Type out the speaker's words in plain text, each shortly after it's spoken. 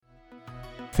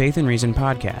Faith and Reason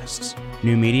podcasts,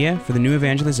 new media for the new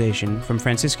evangelization from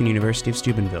Franciscan University of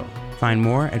Steubenville. Find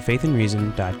more at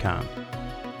faithandreason.com.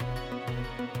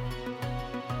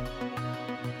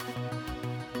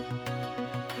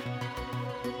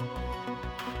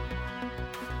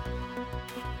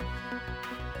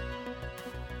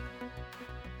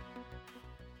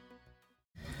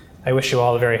 I wish you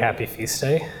all a very happy feast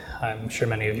day. I'm sure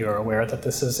many of you are aware that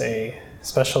this is a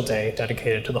special day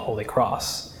dedicated to the Holy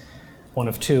Cross, one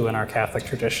of two in our Catholic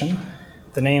tradition.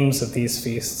 The names of these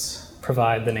feasts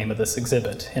provide the name of this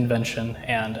exhibit, Invention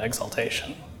and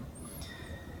Exaltation.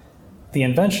 The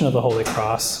invention of the Holy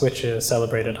Cross, which is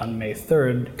celebrated on May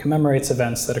 3rd, commemorates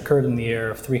events that occurred in the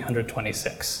year of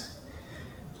 326.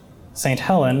 Saint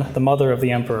Helen, the mother of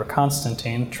the Emperor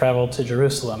Constantine, traveled to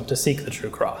Jerusalem to seek the true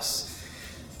cross.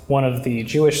 One of the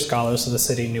Jewish scholars of the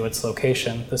city knew its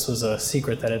location. This was a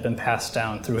secret that had been passed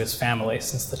down through his family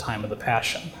since the time of the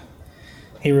Passion.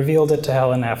 He revealed it to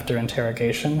Helen after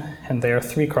interrogation, and there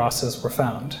 3 crosses were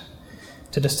found.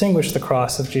 To distinguish the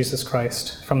cross of Jesus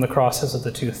Christ from the crosses of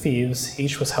the 2 thieves,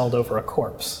 each was held over a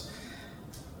corpse.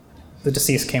 The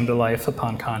deceased came to life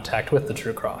upon contact with the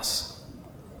true cross.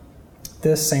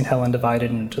 This St. Helen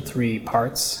divided into 3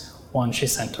 parts. One she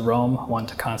sent to Rome, one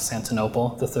to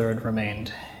Constantinople, the third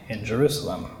remained in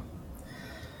Jerusalem.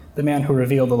 The man who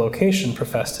revealed the location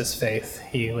professed his faith.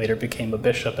 He later became a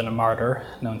bishop and a martyr,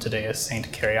 known today as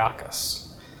Saint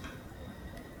Kyriakos.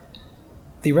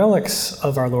 The relics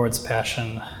of our Lord's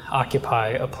Passion occupy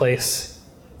a place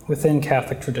within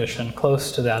Catholic tradition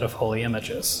close to that of holy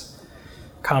images.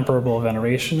 Comparable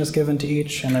veneration is given to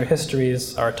each, and their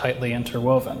histories are tightly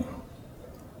interwoven.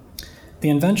 The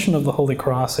invention of the Holy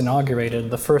Cross inaugurated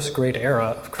the first great era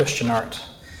of Christian art.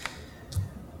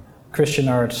 Christian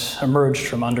art emerged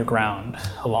from underground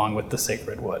along with the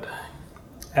sacred wood.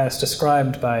 As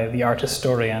described by the art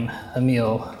historian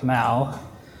Emile Mal,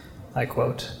 I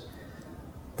quote,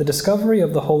 "The discovery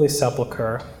of the Holy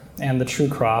Sepulchre and the true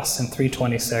cross in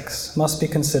 326 must be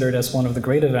considered as one of the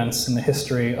great events in the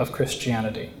history of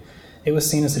Christianity. It was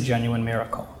seen as a genuine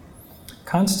miracle.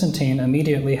 Constantine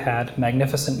immediately had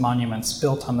magnificent monuments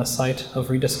built on the site of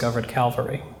rediscovered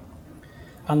Calvary.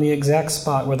 On the exact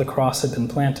spot where the cross had been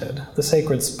planted, the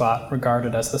sacred spot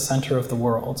regarded as the center of the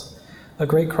world, a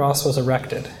great cross was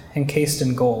erected, encased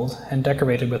in gold and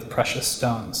decorated with precious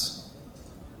stones.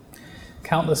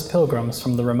 Countless pilgrims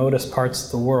from the remotest parts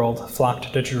of the world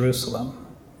flocked to Jerusalem.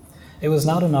 It was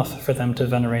not enough for them to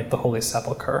venerate the Holy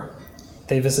Sepulchre.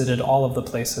 They visited all of the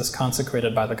places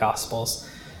consecrated by the Gospels,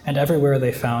 and everywhere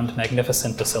they found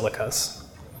magnificent basilicas.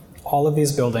 All of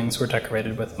these buildings were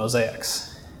decorated with mosaics."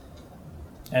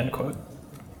 End quote.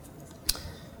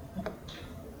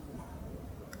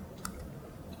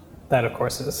 That, of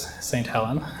course, is St.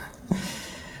 Helen.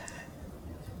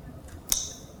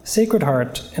 Sacred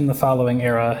art in the following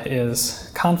era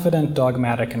is confident,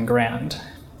 dogmatic, and grand.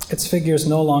 Its figures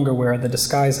no longer wear the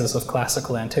disguises of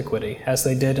classical antiquity, as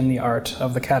they did in the art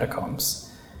of the catacombs.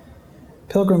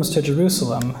 Pilgrims to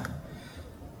Jerusalem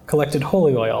collected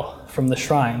holy oil from the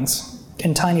shrines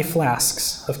in tiny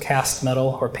flasks of cast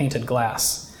metal or painted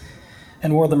glass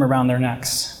and wore them around their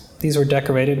necks. These were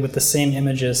decorated with the same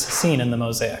images seen in the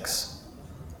mosaics.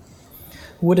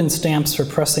 Wooden stamps for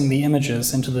pressing the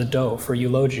images into the dough for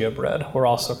eulogia bread were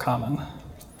also common.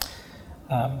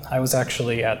 I was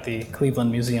actually at the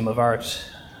Cleveland Museum of Art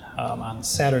on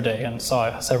Saturday and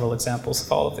saw several examples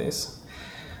of all of these.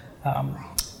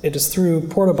 It is through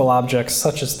portable objects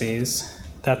such as these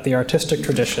that the artistic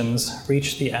traditions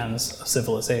reach the ends of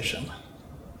civilization.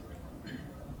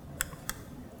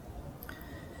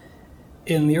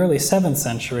 In the early 7th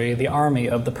century, the army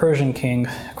of the Persian king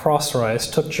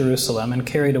Khosroes took Jerusalem and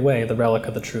carried away the relic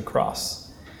of the true cross.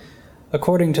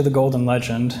 According to the golden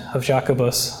legend of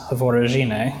Jacobus of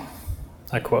Origine,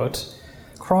 I quote,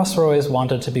 "Khosroes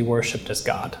wanted to be worshipped as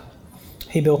God.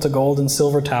 He built a gold and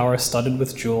silver tower studded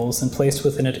with jewels and placed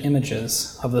within it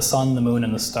images of the sun, the moon,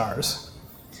 and the stars.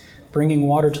 Bringing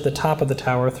water to the top of the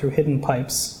tower through hidden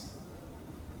pipes."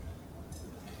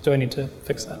 Do I need to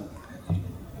fix that?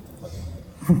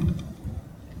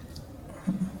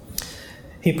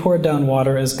 "He poured down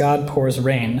water as God pours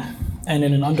rain, and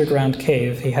in an underground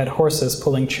cave he had horses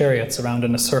pulling chariots around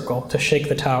in a circle to shake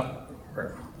the tower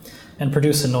and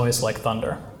produce a noise like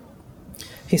thunder.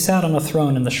 He sat on a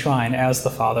throne in the shrine as the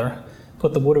Father,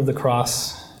 put the wood of the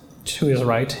cross to his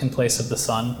right in place of the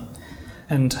Son,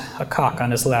 and a cock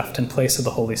on his left in place of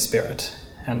the Holy Spirit."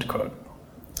 End quote.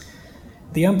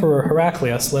 The Emperor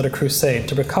Heraclius led a crusade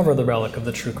to recover the relic of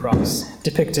the true cross,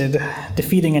 depicted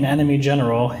defeating an enemy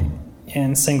general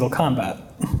in single combat.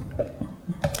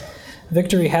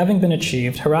 Victory having been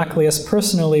achieved, Heraclius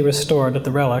personally restored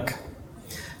the relic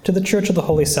to the Church of the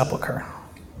Holy Sepulchre.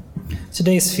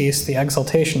 Today's feast, the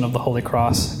Exaltation of the Holy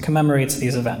Cross, commemorates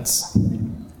these events.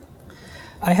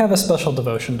 I have a special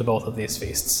devotion to both of these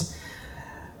feasts.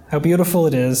 How beautiful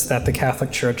it is that the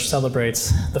Catholic Church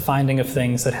celebrates the finding of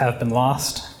things that have been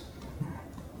lost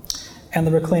and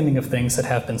the reclaiming of things that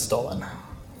have been stolen.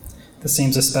 This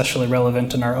seems especially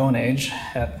relevant in our own age.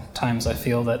 At times I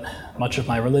feel that much of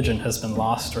my religion has been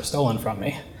lost or stolen from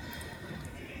me.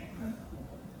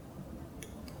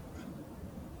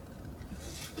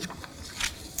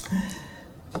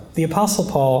 The Apostle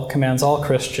Paul commands all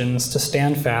Christians to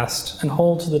stand fast and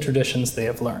hold to the traditions they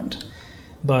have learned.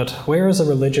 But where is a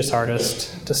religious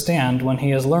artist to stand when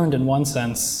he has learned, in one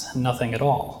sense, nothing at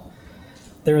all?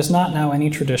 There is not now any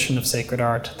tradition of sacred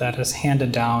art that is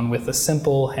handed down with a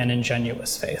simple and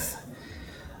ingenuous faith.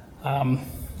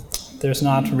 There's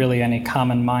not really any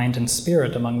common mind and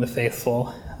spirit among the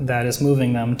faithful that is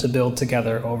moving them to build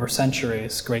together over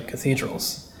centuries great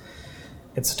cathedrals.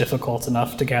 It's difficult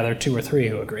enough to gather 2 or 3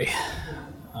 who agree.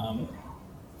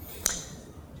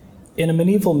 In a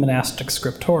medieval monastic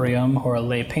scriptorium or a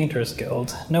lay painters'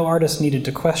 guild, no artist needed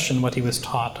to question what he was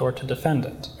taught or to defend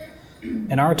it.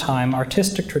 In our time,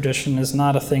 artistic tradition is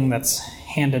not a thing that's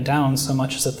handed down so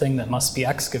much as a thing that must be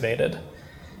excavated.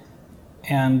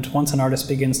 And once an artist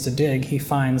begins to dig, he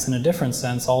finds, in a different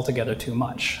sense, altogether too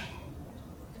much.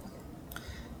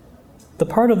 The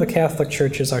part of the Catholic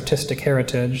Church's artistic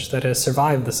heritage that has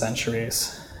survived the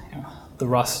centuries, the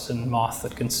rust and moth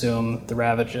that consume the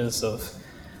ravages of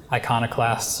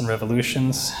iconoclasts and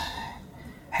revolutions,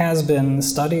 has been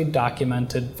studied,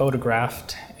 documented,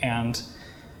 photographed, and,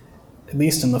 at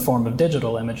least in the form of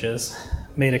digital images,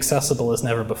 made accessible as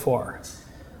never before.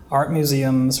 Art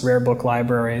museums, rare book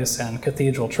libraries, and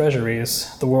cathedral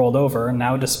treasuries the world over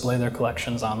now display their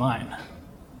collections online.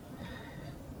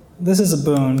 This is a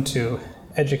boon to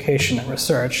education and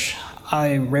research.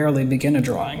 I rarely begin a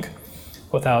drawing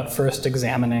without first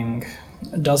examining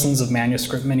dozens of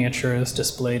manuscript miniatures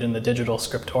displayed in the digital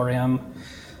scriptorium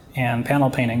and panel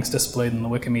paintings displayed in the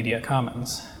Wikimedia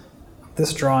Commons.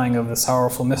 This drawing of the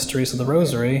Sorrowful Mysteries of the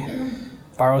Rosary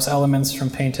borrows elements from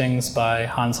paintings by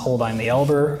Hans Holbein the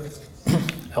Elder,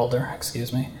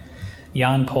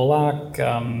 Jan Polak,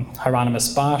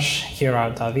 Hieronymus Bosch,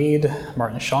 Gerard David,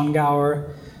 Martin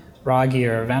Schongauer,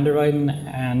 Rogier van der Weyden,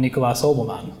 and Nicolaas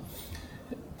Obelman.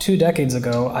 2 decades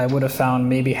ago, I would have found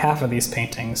maybe half of these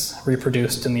paintings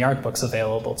reproduced in the art books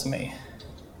available to me.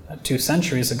 2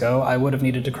 centuries ago, I would have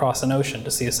needed to cross an ocean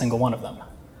to see a single one of them.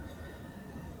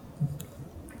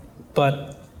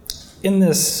 But in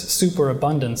this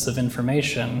superabundance of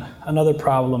information, another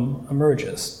problem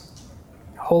emerges.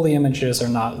 Holy images are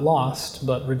not lost,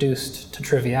 but reduced to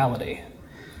triviality.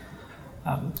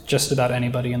 Just about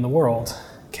anybody in the world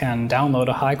can download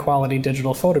a high-quality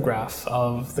digital photograph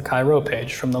of the Cairo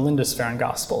page from the Lindisfarne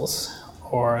Gospels,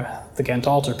 or the Ghent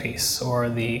altarpiece, or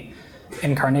the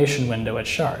Incarnation window at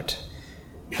Chartres.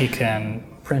 He can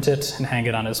print it and hang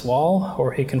it on his wall,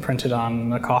 or he can print it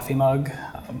on a coffee mug,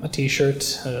 a t-shirt,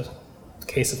 a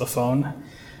case of a phone.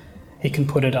 He can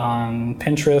put it on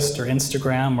Pinterest or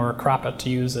Instagram, or crop it to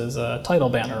use as a title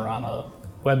banner on a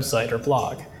website or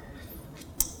blog.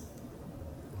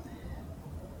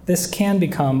 This can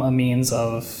become a means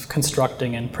of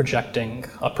constructing and projecting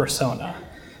a persona,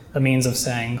 a means of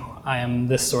saying, I am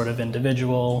this sort of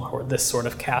individual or this sort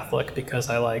of Catholic because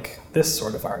I like this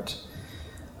sort of art.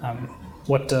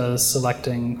 What does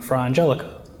selecting Fra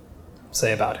Angelico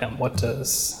say about him? What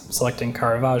does selecting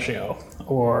Caravaggio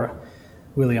or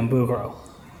William Bouguereau?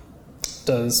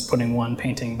 Does putting one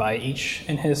painting by each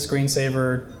in his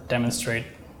screensaver demonstrate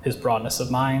his broadness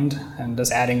of mind? And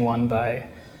does adding one by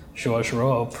Georges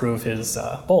Rouault prove his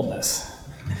boldness?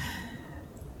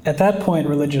 At that point,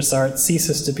 religious art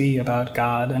ceases to be about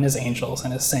God and his angels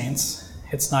and his saints.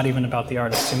 It's not even about the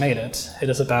artist who made it. It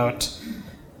is about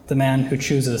the man who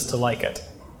chooses to like it.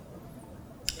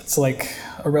 It's like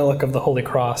a relic of the Holy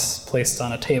Cross placed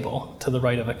on a table to the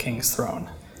right of a king's throne.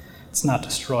 It's not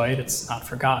destroyed, it's not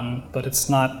forgotten, but it's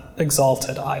not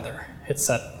exalted either. It's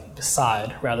set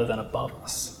beside rather than above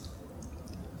us.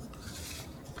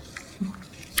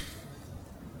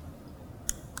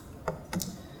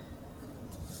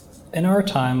 In our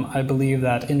time, I believe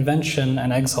that invention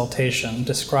and exaltation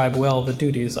describe well the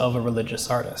duties of a religious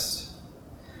artist.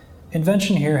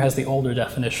 Invention here has the older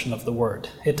definition of the word.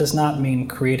 It does not mean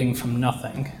creating from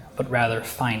nothing, but rather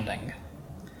finding.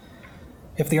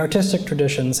 If the artistic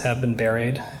traditions have been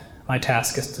buried, my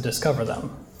task is to discover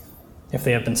them. If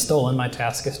they have been stolen, my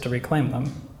task is to reclaim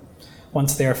them.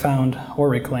 Once they are found or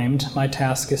reclaimed, my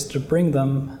task is to bring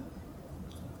them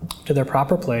to their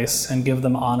proper place and give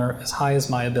them honor as high as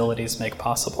my abilities make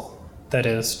possible, that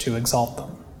is, to exalt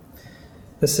them.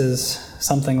 This is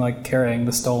something like carrying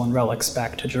the stolen relics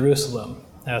back to Jerusalem,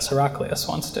 as Heraclius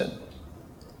once did.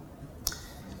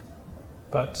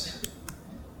 But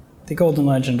the Golden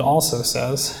Legend also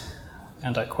says,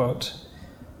 and I quote,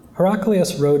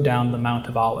 "Heraclius rode down the Mount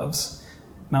of Olives,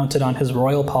 mounted on his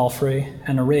royal palfrey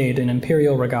and arrayed in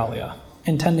imperial regalia,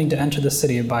 intending to enter the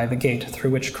city by the gate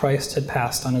through which Christ had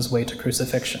passed on his way to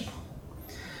crucifixion.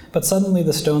 But suddenly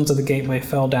the stones of the gateway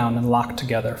fell down and locked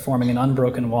together, forming an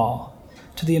unbroken wall.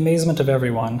 To the amazement of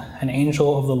everyone, an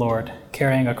angel of the Lord,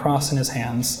 carrying a cross in his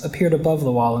hands, appeared above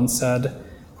the wall and said,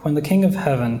 'When the King of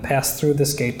Heaven passed through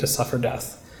this gate to suffer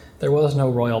death, there was no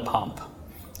royal pomp.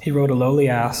 He rode a lowly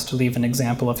ass to leave an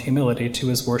example of humility to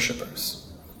his worshippers.'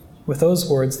 With those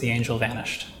words, the angel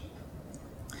vanished.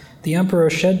 The emperor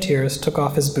shed tears, took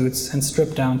off his boots, and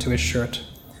stripped down to his shirt,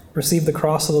 received the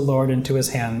cross of the Lord into his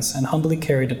hands, and humbly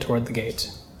carried it toward the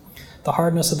gate. The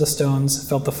hardness of the stones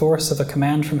felt the force of a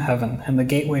command from heaven, and the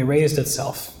gateway raised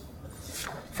itself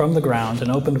from the ground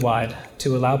and opened wide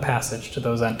to allow passage to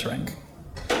those entering."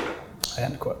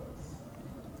 End quote.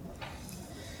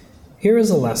 Here is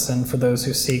a lesson for those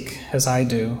who seek, as I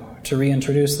do, to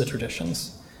reintroduce the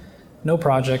traditions. No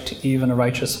project, even a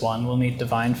righteous one, will meet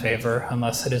divine favor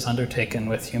unless it is undertaken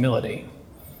with humility.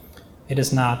 It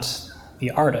is not the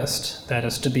artist that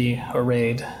is to be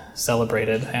arrayed,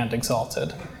 celebrated, and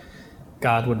exalted.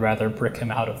 God would rather brick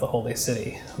him out of the holy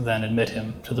city than admit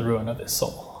him to the ruin of his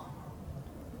soul.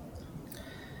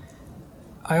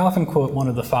 I often quote one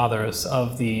of the fathers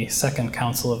of the Second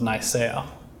Council of Nicaea,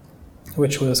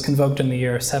 which was convoked in the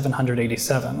year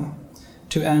 787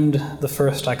 to end the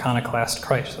first iconoclast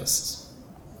crisis.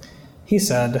 He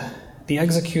said, "The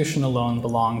execution alone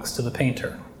belongs to the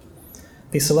painter.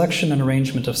 The selection and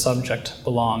arrangement of subject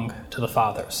belong to the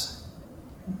fathers."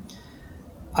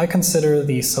 I consider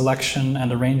the selection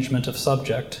and arrangement of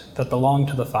subject that belong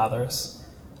to the fathers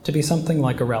to be something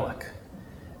like a relic,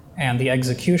 and the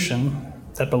execution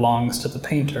that belongs to the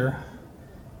painter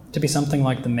to be something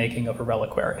like the making of a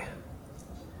reliquary.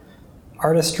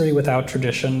 Artistry without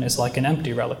tradition is like an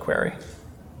empty reliquary,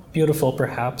 beautiful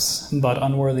perhaps, but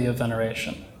unworthy of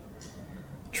veneration.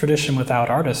 Tradition without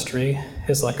artistry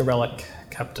is like a relic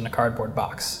kept in a cardboard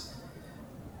box.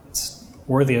 It's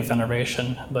worthy of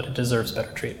veneration, but it deserves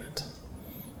better treatment.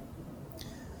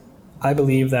 I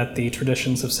believe that the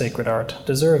traditions of sacred art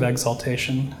deserve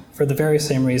exaltation for the very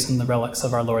same reason the relics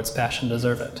of our Lord's Passion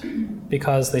deserve it,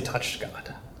 because they touched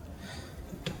God.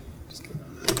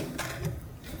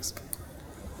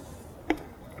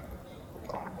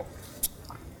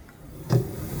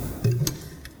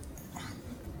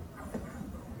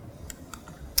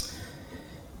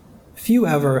 Few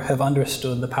ever have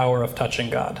understood the power of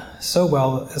touching God so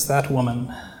well as that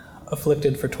woman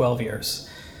afflicted for 12 years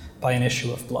by an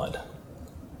issue of blood,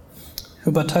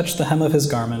 who but touched the hem of his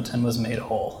garment and was made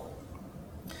whole.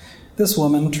 This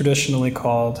woman, traditionally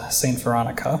called Saint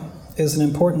Veronica, is an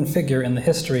important figure in the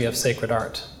history of sacred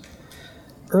art.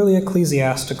 Early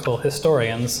ecclesiastical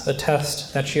historians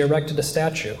attest that she erected a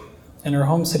statue in her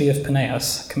home city of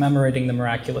Peneus commemorating the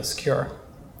miraculous cure.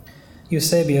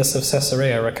 Eusebius of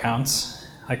Caesarea recounts,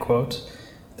 I quote,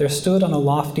 "There stood on a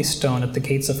lofty stone at the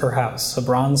gates of her house a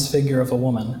bronze figure of a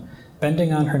woman,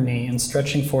 bending on her knee and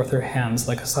stretching forth her hands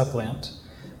like a suppliant,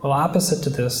 while opposite to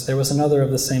this there was another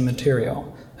of the same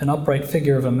material, an upright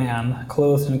figure of a man,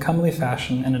 clothed in comely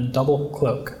fashion in a double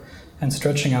cloak, and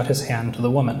stretching out his hand to the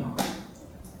woman.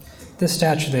 This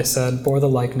statue, they said, bore the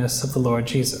likeness of the Lord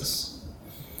Jesus.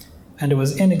 And it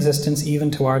was in existence even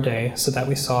to our day, so that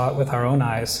we saw it with our own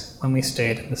eyes when we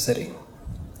stayed in the city."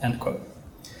 End quote.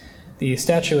 The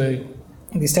statue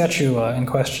in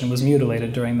question was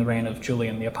mutilated during the reign of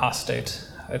Julian the Apostate.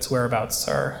 Its whereabouts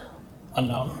are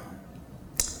unknown.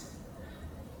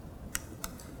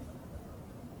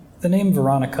 The name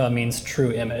Veronica means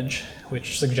true image,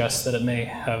 which suggests that it may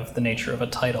have the nature of a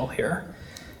title here.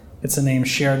 It's a name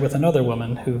shared with another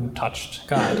woman who touched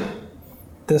God.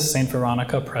 This Saint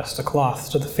Veronica pressed a cloth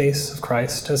to the face of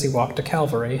Christ as he walked to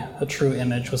Calvary. A true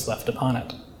image was left upon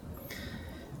it.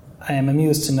 I am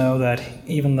amused to know that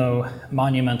even though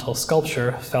monumental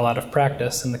sculpture fell out of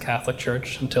practice in the Catholic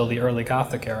Church until the early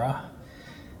Gothic era,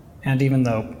 and even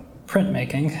though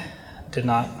printmaking did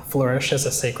not flourish as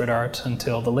a sacred art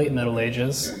until the late Middle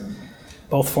Ages,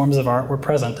 both forms of art were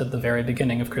present at the very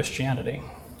beginning of Christianity.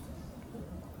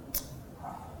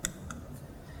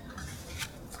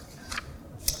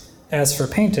 As for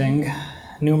painting,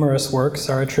 numerous works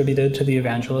are attributed to the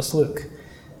evangelist Luke,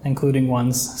 including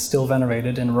ones still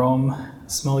venerated in Rome,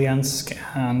 Smolensk,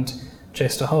 and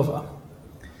Czestochowa.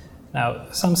 Now,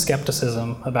 some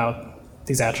skepticism about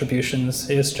these attributions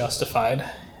is justified.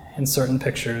 In certain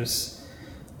pictures,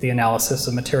 the analysis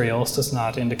of materials does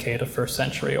not indicate a first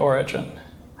century origin.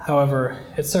 However,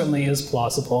 it certainly is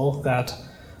plausible that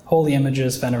holy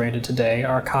images venerated today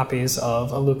are copies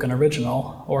of a Lucan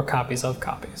original, or copies of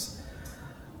copies.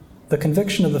 The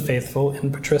conviction of the faithful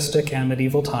in patristic and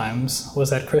medieval times was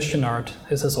that Christian art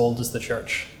is as old as the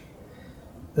Church.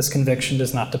 This conviction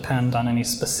does not depend on any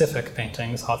specific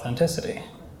painting's authenticity.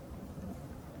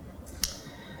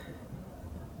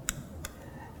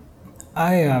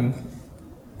 I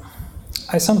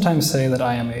sometimes say that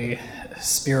I am a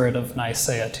Spirit of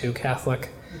Nicaea II Catholic.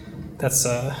 That's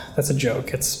a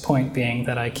joke. Its point being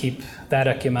that I keep that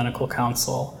ecumenical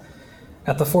council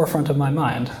at the forefront of my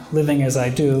mind, living as I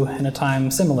do in a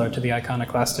time similar to the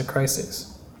iconoclastic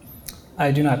crises.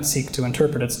 I do not seek to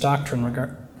interpret its doctrine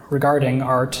regarding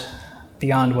art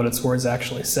beyond what its words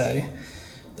actually say.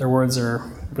 Their words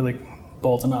are really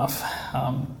bold enough.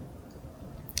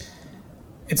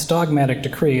 Its dogmatic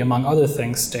decree, among other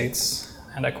things, states,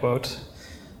 and I quote,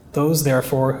 "Those,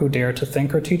 therefore, who dare to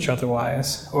think or teach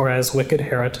otherwise, or as wicked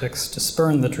heretics to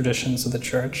spurn the traditions of the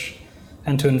Church,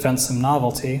 and to invent some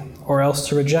novelty, or else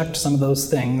to reject some of those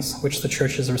things which the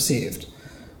Church has received,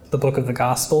 the book of the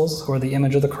Gospels, or the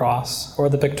image of the cross, or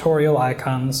the pictorial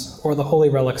icons, or the holy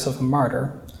relics of a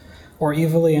martyr, or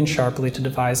evilly and sharply to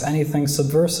devise anything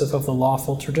subversive of the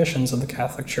lawful traditions of the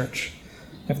Catholic Church.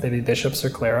 If they be bishops or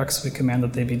clerics, we command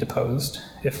that they be deposed.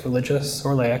 If religious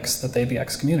or laics, that they be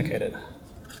excommunicated."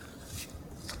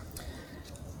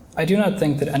 I do not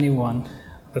think that anyone,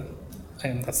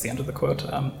 and that's the end of the quote,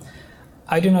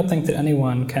 I do not think that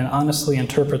anyone can honestly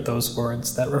interpret those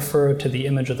words that refer to the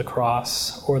image of the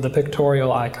cross, or the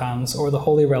pictorial icons, or the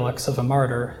holy relics of a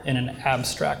martyr in an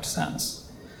abstract sense.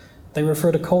 They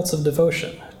refer to cults of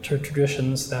devotion, to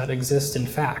traditions that exist in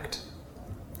fact.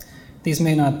 These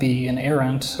may not be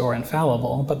inerrant or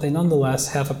infallible, but they nonetheless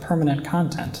have a permanent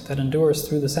content that endures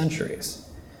through the centuries.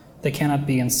 They cannot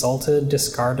be insulted,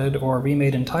 discarded, or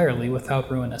remade entirely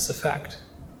without ruinous effect.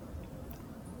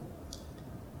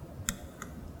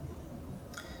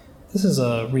 This is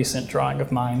a recent drawing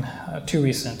of mine, too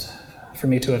recent for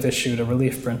me to have issued a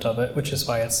relief print of it, which is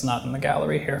why it's not in the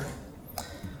gallery here.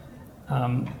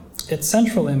 Its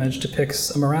central image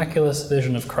depicts a miraculous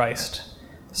vision of Christ,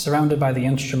 surrounded by the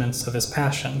instruments of his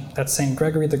passion that St.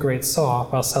 Gregory the Great saw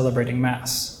while celebrating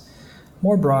Mass.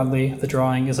 More broadly, the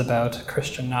drawing is about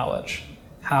Christian knowledge,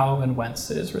 how and whence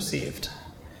it is received.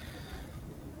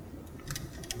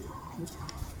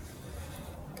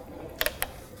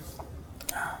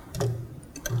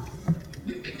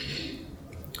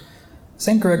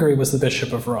 St. Gregory was the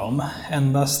Bishop of Rome,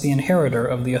 and thus the inheritor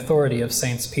of the authority of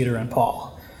Saints Peter and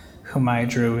Paul, whom I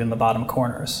drew in the bottom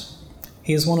corners.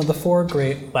 He is one of the four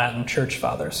great Latin church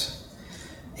fathers.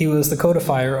 He was the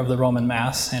codifier of the Roman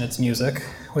Mass and its music,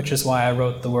 which is why I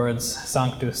wrote the words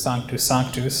Sanctus, Sanctus,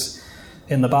 Sanctus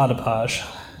in the bada page,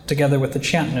 together with the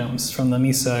chantnums from the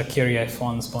Missa Kyrie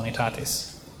Fons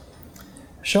Bonitatis.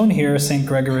 Shown here, St.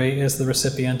 Gregory is the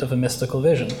recipient of a mystical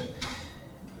vision,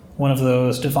 one of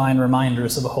those divine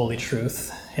reminders of a holy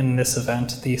truth, in this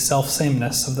event, the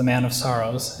self-sameness of the Man of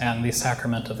Sorrows and the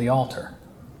sacrament of the altar.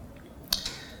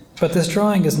 But this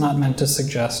drawing is not meant to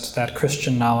suggest that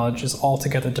Christian knowledge is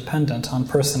altogether dependent on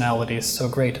personalities so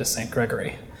great as St.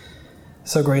 Gregory.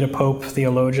 So great a pope,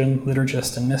 theologian,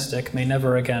 liturgist, and mystic may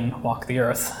never again walk the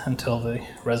earth until the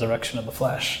resurrection of the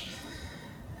flesh.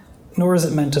 Nor is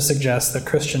it meant to suggest that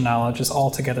Christian knowledge is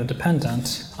altogether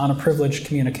dependent on a privileged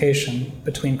communication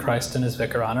between Christ and his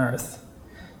vicar on earth.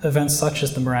 Events such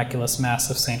as the miraculous Mass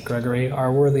of St. Gregory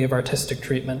are worthy of artistic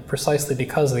treatment precisely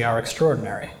because they are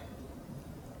extraordinary.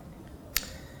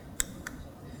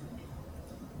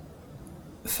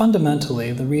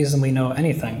 Fundamentally, the reason we know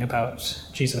anything about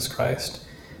Jesus Christ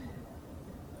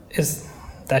is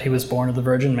that he was born of the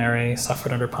Virgin Mary,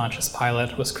 suffered under Pontius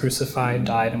Pilate, was crucified,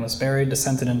 died, and was buried,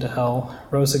 descended into hell,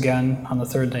 rose again on the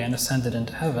third day, and ascended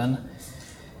into heaven,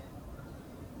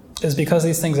 is because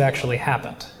these things actually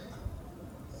happened,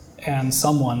 and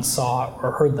someone saw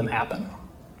or heard them happen.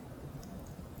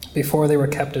 Before they were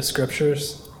kept as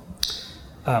scriptures,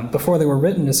 before they were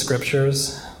written as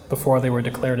scriptures, before they were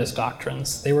declared as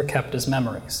doctrines, they were kept as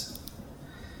memories.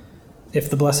 If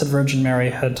the Blessed Virgin Mary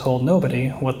had told nobody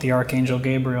what the Archangel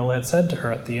Gabriel had said to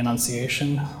her at the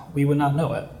Annunciation, we would not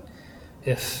know it.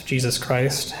 If Jesus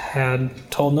Christ had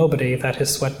told nobody that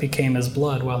his sweat became as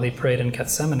blood while he prayed in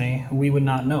Gethsemane, we would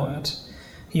not know it.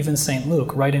 Even St.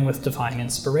 Luke, writing with divine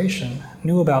inspiration,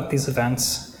 knew about these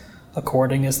events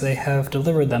according as they have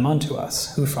delivered them unto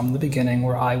us, who from the beginning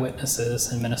were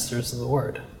eyewitnesses and ministers of the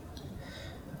word.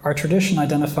 Our tradition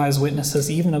identifies witnesses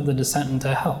even of the descent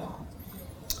into hell,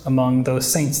 among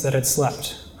those saints that had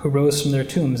slept, who rose from their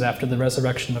tombs after the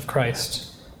resurrection of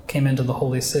Christ, came into the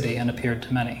holy city, and appeared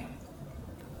to many.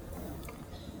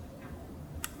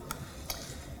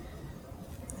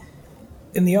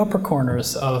 In the upper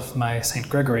corners of my St.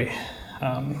 Gregory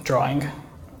drawing,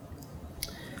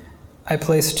 I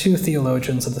placed two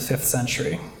theologians of the 5th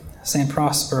century, St.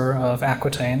 Prosper of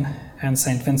Aquitaine and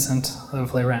St. Vincent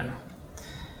of Lerins.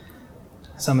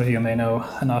 Some of you may know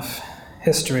enough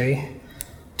history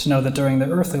to know that during their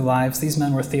earthly lives, these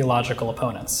men were theological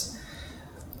opponents,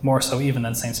 more so even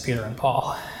than Saints Peter and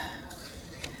Paul.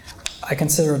 I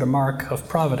consider it a mark of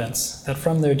providence that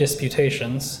from their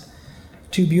disputations,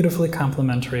 two beautifully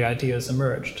complementary ideas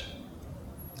emerged.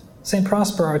 St.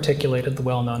 Prosper articulated the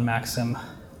well-known maxim,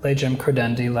 legem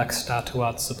credendi lex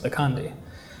statuat supplicandi,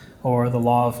 or the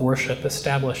law of worship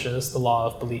establishes the law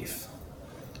of belief.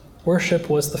 Worship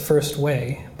was the first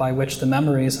way by which the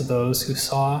memories of those who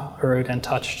saw, heard, and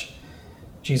touched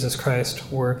Jesus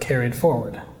Christ were carried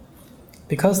forward.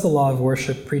 Because the law of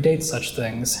worship predates such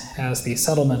things as the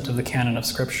settlement of the canon of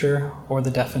Scripture or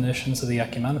the definitions of the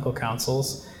ecumenical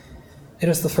councils, it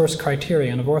is the first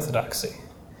criterion of orthodoxy.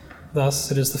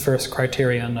 Thus, it is the first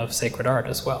criterion of sacred art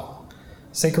as well.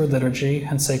 Sacred liturgy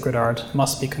and sacred art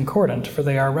must be concordant, for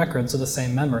they are records of the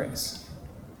same memories.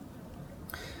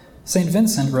 St.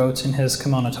 Vincent wrote in his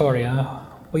Commonatoria,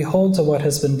 "We hold to what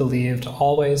has been believed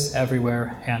always,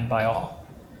 everywhere, and by all."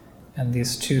 And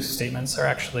these two statements are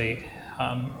actually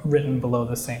written below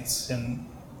the saints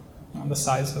on the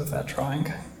sides of that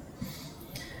drawing.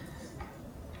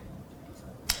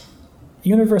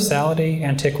 Universality,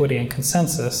 antiquity, and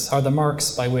consensus are the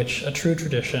marks by which a true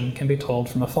tradition can be told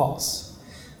from a false.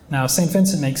 Now, St.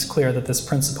 Vincent makes clear that this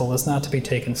principle is not to be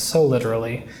taken so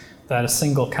literally that a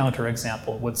single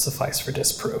counterexample would suffice for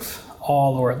disproof.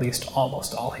 All, or at least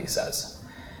almost all, he says.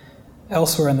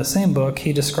 Elsewhere in the same book,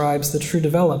 he describes the true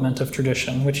development of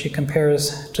tradition, which he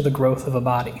compares to the growth of a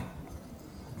body.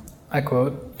 I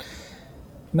quote,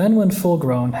 "Men when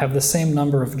full-grown have the same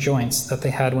number of joints that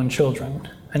they had when children,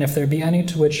 and if there be any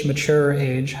to which maturer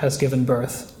age has given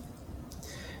birth,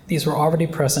 these were already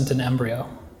present in embryo,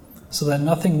 so that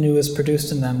nothing new is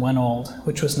produced in them when old,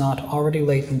 which was not already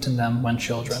latent in them when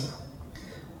children.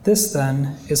 This,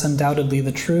 then, is undoubtedly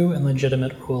the true and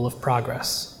legitimate rule of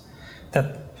progress,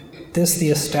 that this the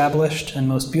established and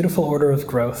most beautiful order of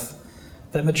growth,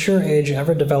 that mature age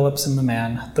ever develops in the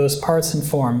man those parts and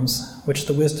forms which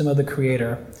the wisdom of the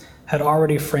Creator had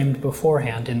already framed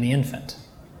beforehand in the infant.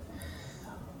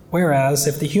 Whereas,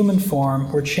 if the human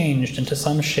form were changed into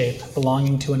some shape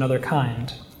belonging to another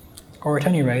kind, or at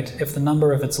any rate, if the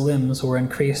number of its limbs were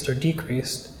increased or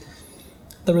decreased,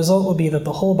 the result would be that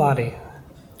the whole body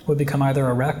would become either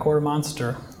a wreck or a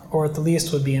monster, or at the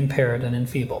least would be impaired and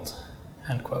enfeebled."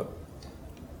 End quote.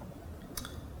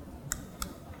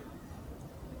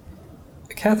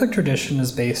 A Catholic tradition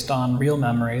is based on real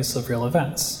memories of real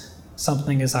events.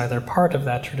 Something is either part of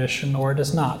that tradition or it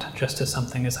is not, just as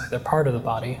something is either part of the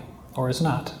body or is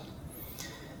not.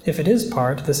 If it is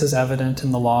part, this is evident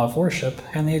in the law of worship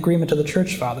and the agreement of the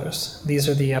Church Fathers. These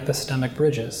are the epistemic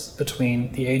bridges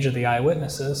between the age of the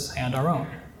eyewitnesses and our own.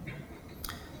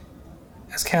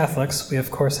 As Catholics, we of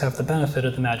course have the benefit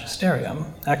of the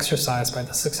magisterium, exercised by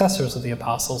the successors of the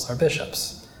apostles, our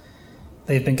bishops.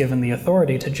 They've been given the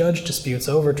authority to judge disputes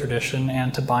over tradition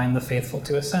and to bind the faithful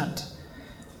to assent.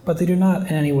 But they do not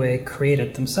in any way create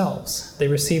it themselves. They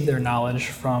receive their knowledge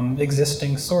from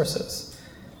existing sources.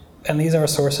 And these are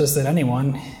sources that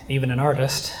anyone, even an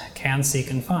artist, can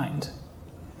seek and find.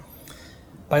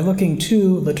 By looking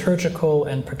to liturgical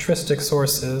and patristic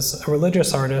sources, a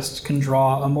religious artist can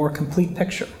draw a more complete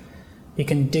picture. He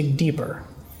can dig deeper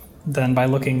than by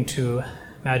looking to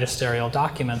magisterial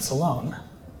documents alone.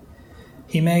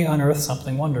 He may unearth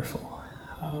something wonderful.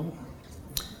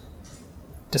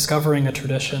 Discovering a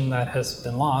tradition that has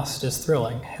been lost is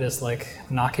thrilling. It is like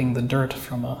knocking the dirt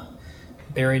from a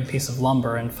buried piece of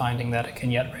lumber and finding that it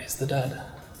can yet raise the dead.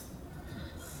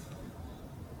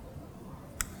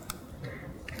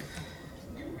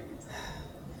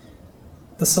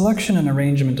 The selection and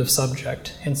arrangement of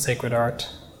subject in sacred art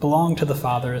belong to the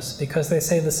Fathers because they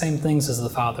say the same things as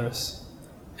the Fathers,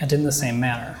 and in the same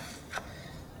manner.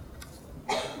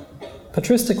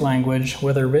 Patristic language,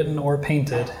 whether written or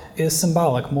painted, is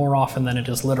symbolic more often than it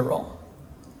is literal.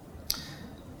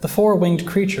 The four winged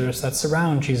creatures that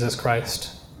surround Jesus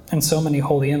Christ and so many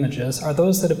holy images are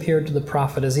those that appeared to the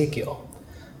prophet Ezekiel,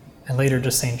 and later to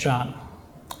St. John.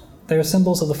 They are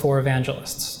symbols of the four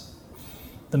evangelists.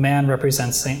 The man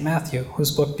represents St. Matthew, whose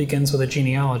book begins with a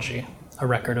genealogy, a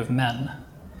record of men.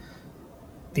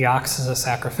 The ox is a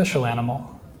sacrificial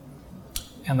animal,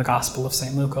 and the Gospel of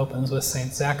St. Luke opens with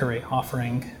St. Zachary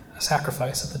offering a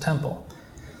sacrifice at the temple.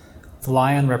 The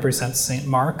lion represents St.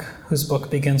 Mark, whose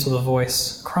book begins with a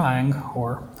voice crying,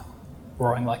 or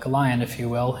roaring like a lion, if you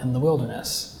will, in the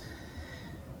wilderness.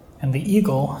 And the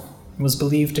eagle was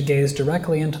believed to gaze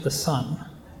directly into the sun.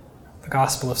 The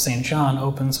Gospel of St. John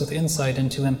opens with insight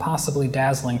into impossibly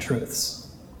dazzling truths.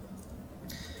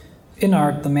 In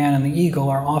art, the man and the eagle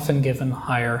are often given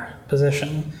higher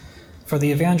position. For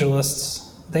the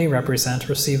evangelists, they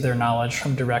receive their knowledge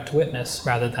from direct witness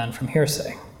rather than from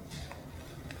hearsay.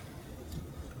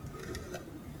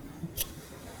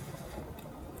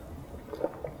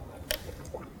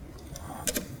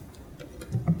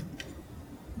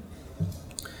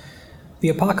 The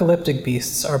apocalyptic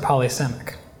beasts are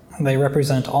polysemic. They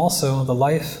represent also the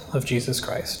life of Jesus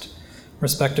Christ,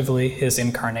 respectively his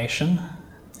incarnation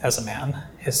as a man,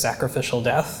 his sacrificial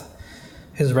death,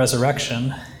 his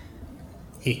resurrection,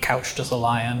 he couched as a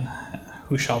lion,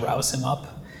 who shall rouse him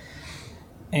up,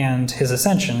 and his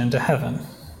ascension into heaven.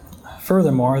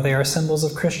 Furthermore, they are symbols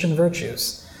of Christian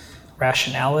virtues: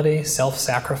 rationality,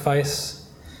 self-sacrifice,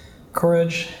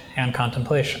 courage, and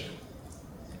contemplation.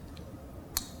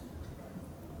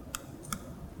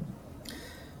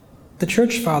 The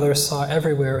Church Fathers saw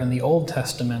everywhere in the Old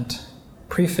Testament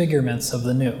prefigurements of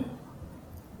the New.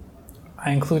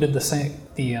 I included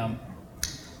the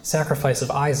sacrifice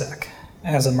of Isaac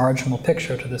as a marginal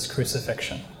picture to this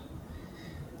crucifixion.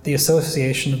 The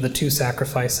association of the two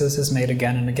sacrifices is made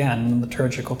again and again in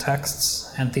liturgical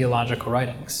texts and theological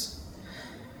writings.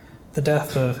 The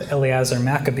death of Eleazar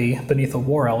Maccabee beneath a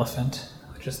war elephant,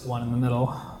 which is the one in the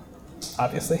middle,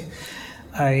 obviously,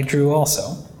 I drew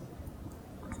also.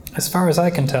 As far as I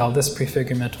can tell, this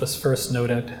prefigurement was first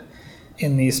noted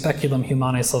in the Speculum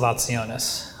Humanae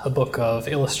Salvationis, a book of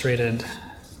illustrated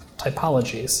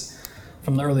typologies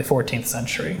from the early 14th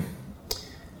century.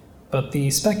 But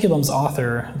the Speculum's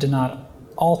author did not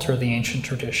alter the ancient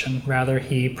tradition, rather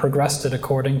he progressed it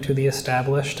according to the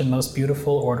established and most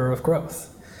beautiful order of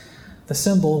growth. The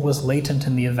symbol was latent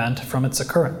in the event from its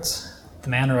occurrence. The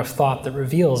manner of thought that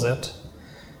reveals it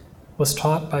was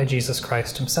taught by Jesus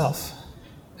Christ himself.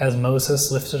 As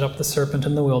Moses lifted up the serpent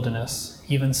in the wilderness,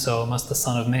 even so must the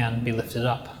Son of Man be lifted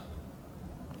up.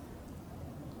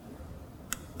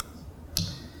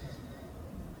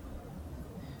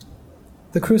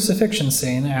 The crucifixion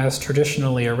scene, as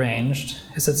traditionally arranged,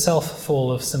 is itself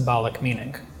full of symbolic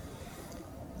meaning.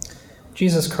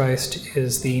 Jesus Christ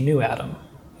is the new Adam,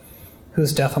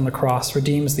 whose death on the cross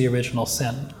redeems the original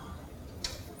sin.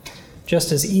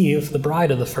 Just as Eve, the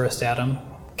bride of the first Adam,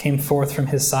 came forth from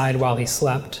his side while he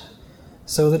slept,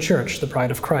 so the church, the bride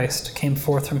of Christ, came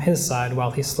forth from his side while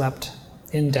he slept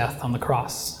in death on the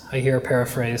cross. I here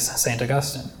paraphrase St.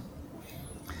 Augustine.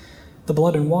 The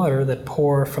blood and water that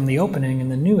pour from the opening in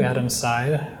the new Adam's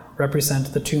side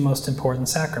represent the two most important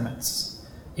sacraments,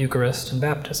 Eucharist and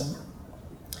baptism.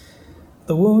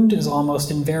 The wound is almost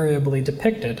invariably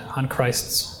depicted on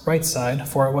Christ's right side,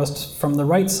 for it was from the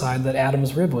right side that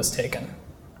Adam's rib was taken.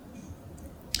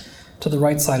 To the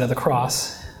right side of the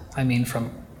cross, I mean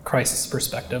from Christ's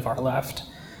perspective, our left,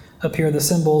 appear the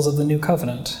symbols of the new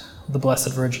covenant, the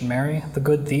Blessed Virgin Mary, the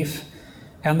good thief,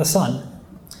 and the sun.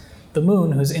 The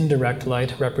moon, whose indirect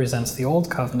light represents the old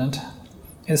covenant,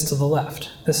 is to the left.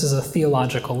 This is a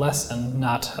theological lesson,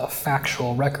 not a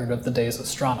factual record of the day's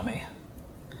astronomy.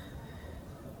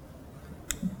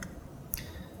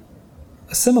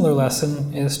 A similar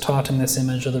lesson is taught in this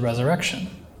image of the resurrection.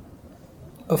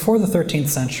 Before the 13th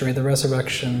century, the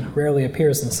resurrection rarely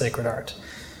appears in sacred art.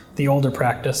 The older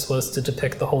practice was to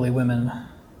depict the holy women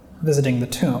visiting the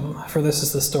tomb, for this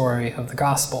is the story of the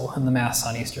Gospel and the Mass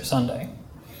on Easter Sunday.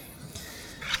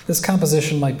 This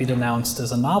composition might be denounced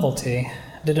as a novelty,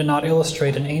 did it not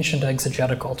illustrate an ancient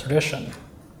exegetical tradition.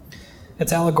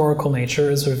 Its allegorical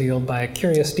nature is revealed by a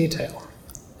curious detail.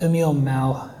 Emile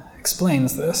Mal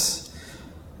explains this.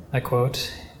 I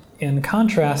quote, "In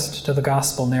contrast to the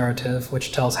gospel narrative,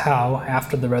 which tells how,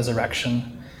 after the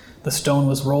resurrection, the stone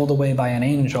was rolled away by an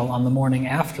angel on the morning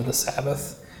after the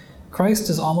Sabbath, Christ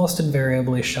is almost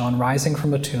invariably shown rising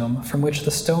from a tomb from which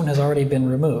the stone has already been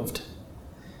removed.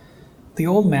 The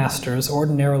old masters,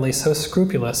 ordinarily so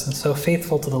scrupulous and so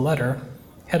faithful to the letter,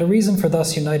 had a reason for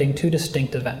thus uniting two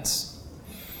distinct events.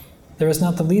 There is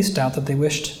not the least doubt that they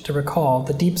wished to recall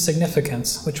the deep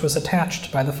significance which was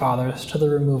attached by the fathers to the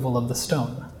removal of the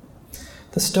stone.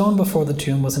 The stone before the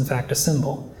tomb was in fact a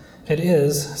symbol. It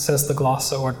is, says the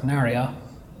Glossa Ordinaria,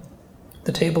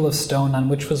 the table of stone on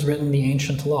which was written the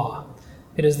ancient law.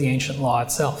 It is the ancient law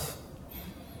itself.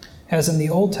 As in the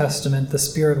Old Testament the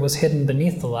Spirit was hidden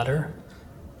beneath the letter,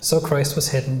 so Christ was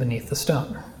hidden beneath the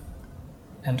stone."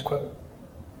 End quote.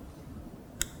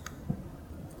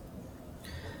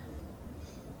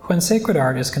 When sacred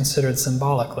art is considered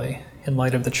symbolically, in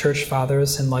light of the Church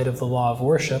Fathers, in light of the law of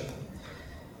worship,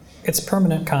 its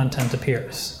permanent content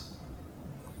appears.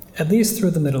 At least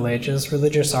through the Middle Ages,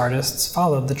 religious artists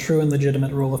followed the true and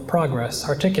legitimate rule of progress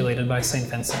articulated by St.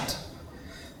 Vincent.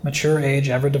 Mature age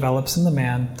ever develops in the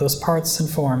man those parts and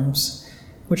forms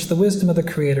which the wisdom of the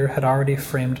Creator had already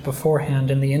framed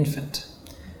beforehand in the infant.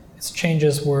 Its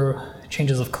changes were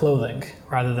changes of clothing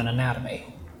rather than anatomy.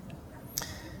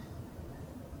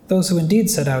 Those who indeed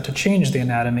set out to change the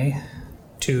anatomy,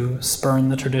 to spurn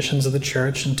the traditions of the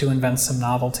Church and to invent some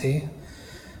novelty,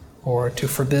 or to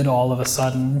forbid all of a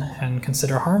sudden and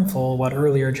consider harmful what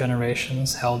earlier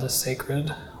generations held as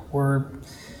sacred, were,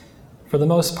 for the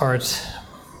most part,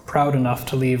 proud enough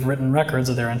to leave written records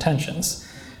of their intentions.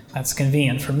 That's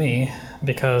convenient for me,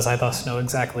 because I thus know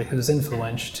exactly whose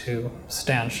influence to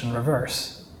stanch and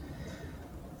reverse.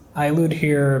 I allude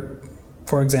here,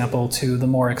 for example, to the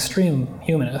more extreme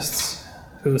humanists,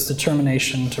 whose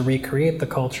determination to recreate the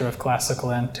culture of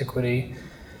classical antiquity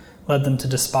led them to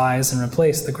despise and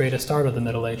replace the greatest art of the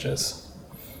Middle Ages.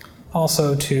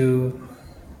 Also to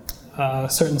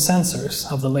certain censors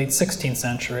of the late 16th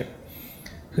century,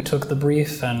 who took the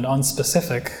brief and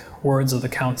unspecific words of the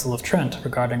Council of Trent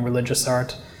regarding religious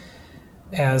art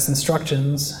as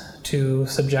instructions to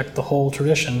subject the whole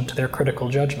tradition to their critical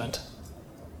judgment.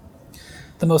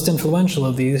 The most influential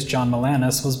of these, John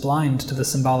Malanus, was blind to the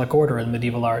symbolic order in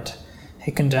medieval art.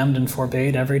 He condemned and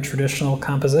forbade every traditional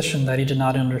composition that he did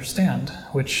not understand,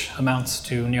 which amounts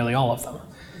to nearly all of them.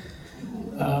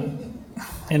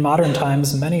 In modern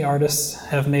times, many artists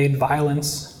have made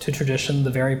violence to tradition the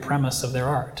very premise of their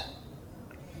art.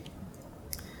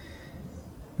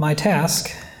 My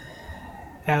task,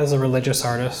 as a religious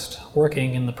artist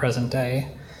working in the present day,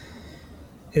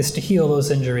 is to heal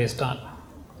those injuries done,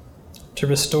 to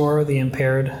restore the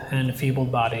impaired and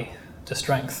enfeebled body to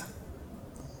strength.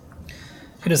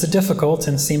 It is a difficult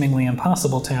and seemingly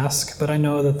impossible task, but I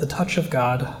know that the touch of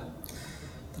God,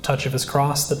 the touch of his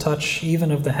cross, the touch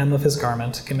even of the hem of his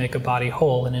garment can make a body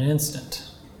whole in an instant.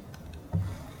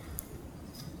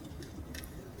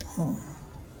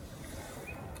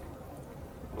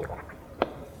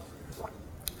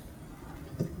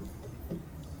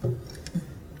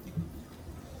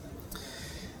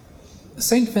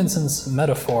 St. Vincent's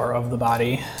metaphor of the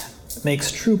body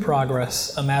makes true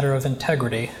progress a matter of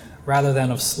integrity rather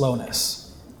than of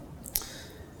slowness.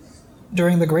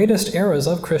 During the greatest eras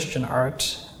of Christian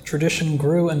art, tradition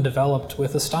grew and developed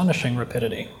with astonishing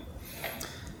rapidity.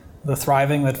 The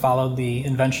thriving that followed the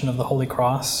invention of the Holy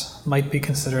Cross might be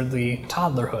considered the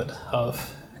toddlerhood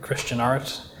of Christian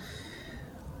art.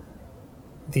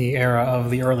 The era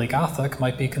of the early Gothic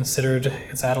might be considered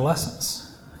its adolescence.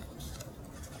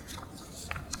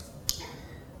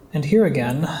 And here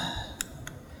again,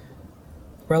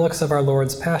 relics of our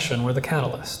Lord's Passion were the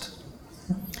catalyst.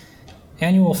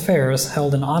 Annual fairs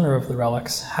held in honor of the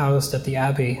relics housed at the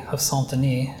Abbey of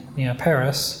Saint-Denis near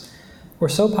Paris were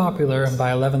so popular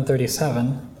by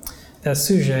 1137 that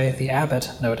Suger, the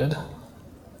abbot, noted,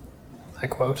 I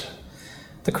quote,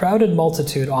 "The crowded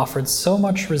multitude offered so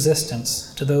much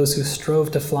resistance to those who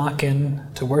strove to flock in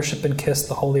to worship and kiss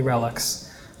the holy relics,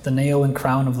 the nail and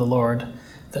crown of the Lord,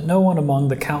 that no one among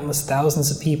the countless thousands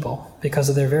of people, because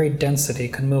of their very density,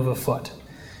 could move a foot,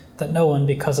 that no one,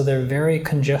 because of their very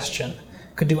congestion,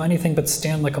 could do anything but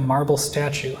stand like a marble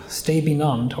statue, stay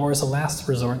benumbed, or as a last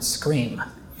resort scream.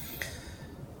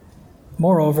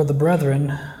 Moreover, the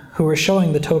brethren, who were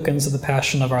showing the tokens of the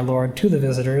passion of our Lord to the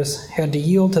visitors, had to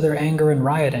yield to their anger and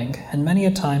rioting, and many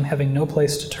a time, having no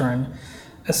place to turn,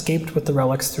 escaped with the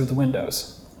relics through the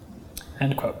windows."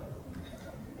 End quote.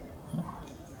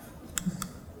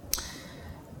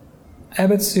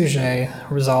 Abbot Suger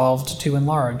resolved to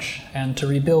enlarge and to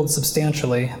rebuild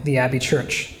substantially the Abbey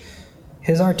Church.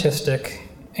 His artistic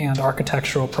and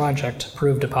architectural project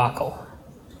proved epochal.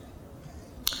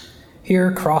 Here,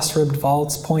 cross-ribbed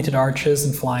vaults, pointed arches,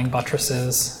 and flying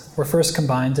buttresses were first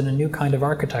combined in a new kind of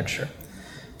architecture,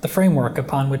 the framework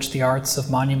upon which the arts of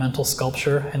monumental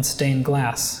sculpture and stained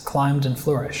glass climbed and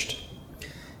flourished.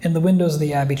 In the windows of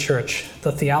the Abbey Church,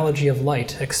 the theology of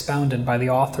light expounded by the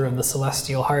author of the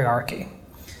Celestial Hierarchy,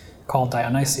 called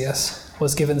Dionysius,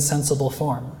 was given sensible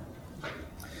form.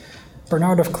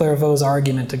 Bernard of Clairvaux's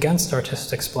argument against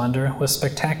artistic splendor was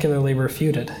spectacularly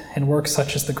refuted in works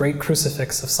such as the Great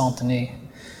Crucifix of Saint-Denis.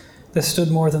 This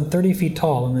stood more than 30 feet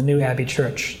tall in the new Abbey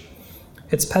Church.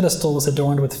 Its pedestal was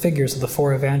adorned with figures of the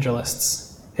four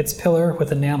evangelists, its pillar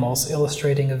with enamels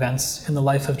illustrating events in the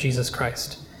life of Jesus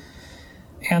Christ.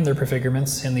 and their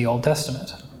prefigurements in the Old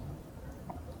Testament.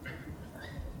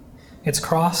 Its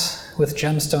cross with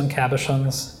gemstone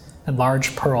cabochons and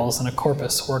large pearls and a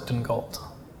corpus worked in gold.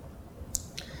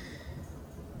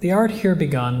 The art here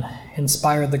begun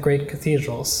inspired the great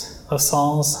cathedrals of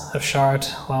Sens, of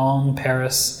Chartres, Laon,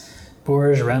 Paris,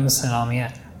 Bourges, Reims, and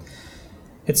Amiens.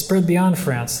 It spread beyond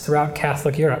France throughout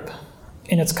Catholic Europe.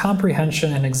 In its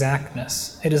comprehension and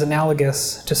exactness, it is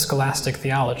analogous to scholastic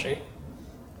theology.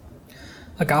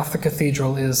 A Gothic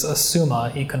cathedral is a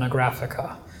summa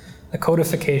iconographica, a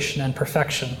codification and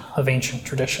perfection of ancient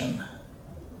tradition.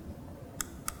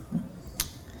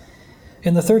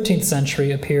 In the 13th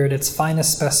century appeared its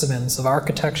finest specimens of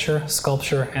architecture,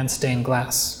 sculpture, and stained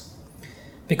glass.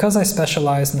 Because I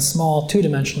specialize in small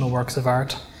two-dimensional works of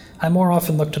art, I more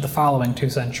often look to the following 2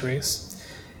 centuries,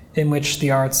 in which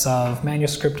the arts of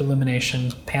manuscript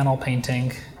illumination, panel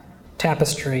painting,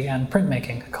 tapestry, and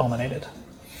printmaking culminated.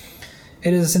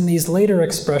 It is in these later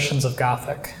expressions of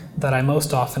Gothic that I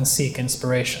most often seek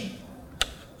inspiration.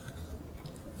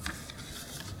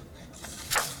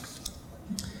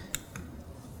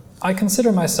 I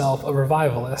consider myself a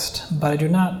revivalist, but I do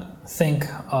not think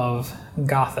of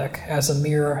Gothic as a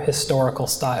mere historical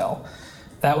style.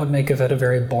 That would make of it a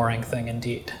very boring thing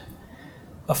indeed.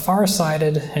 A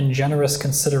far-sighted and generous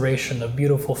consideration of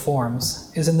beautiful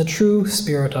forms is in the true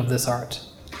spirit of this art.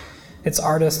 Its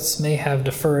artists may have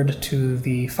deferred to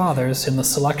the fathers in the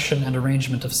selection and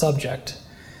arrangement of subject,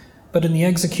 but in the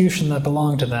execution that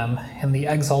belonged to them, in the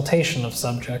exaltation of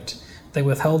subject, they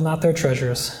withheld not their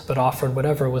treasures, but offered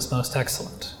whatever was most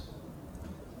excellent.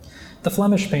 The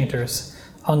Flemish painters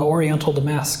hung oriental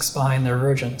damasks behind their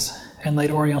virgins, and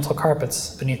laid oriental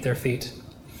carpets beneath their feet.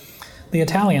 The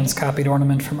Italians copied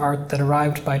ornament from art that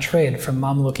arrived by trade from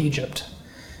Mamluk Egypt.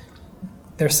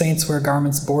 Their saints wear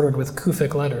garments bordered with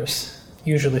Kufic letters,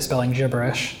 usually spelling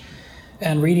gibberish,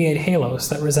 and radiate halos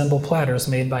that resemble platters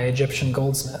made by Egyptian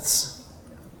goldsmiths.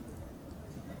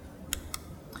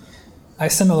 I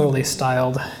similarly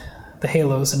styled the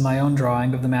halos in my own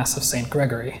drawing of the Mass of St.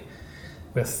 Gregory,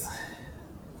 with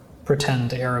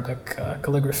pretend Arabic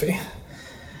calligraphy.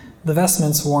 The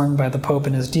vestments worn by the Pope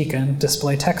and his deacon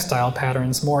display textile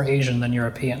patterns more Asian than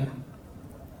European.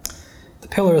 The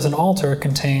pillars and altar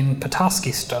contain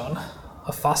Petoskey stone,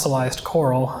 a fossilized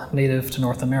coral native to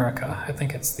North America. I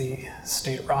think it's the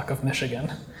state rock of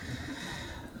Michigan.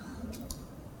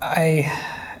 I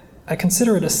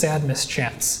consider it a sad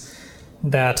mischance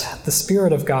that the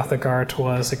spirit of Gothic art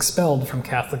was expelled from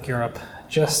Catholic Europe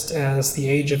just as the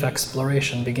age of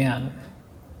exploration began.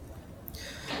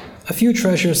 A few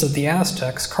treasures of the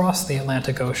Aztecs crossed the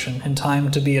Atlantic Ocean in time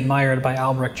to be admired by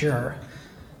Albrecht Dürer,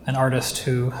 an artist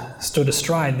who stood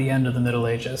astride the end of the Middle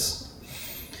Ages.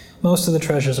 Most of the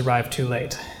treasures arrived too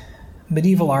late.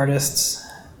 Medieval artists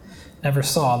never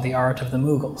saw the art of the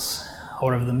Mughals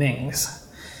or of the Mings.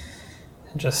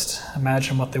 Just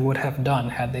imagine what they would have done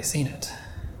had they seen it.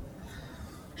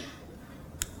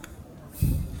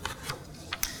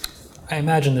 I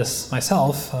imagine this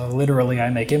myself. Literally, I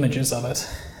make images of it,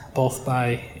 both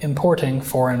by importing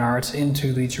foreign art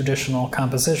into the traditional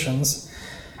compositions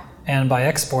and by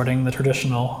exporting the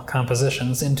traditional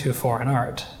compositions into foreign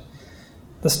art.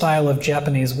 The style of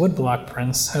Japanese woodblock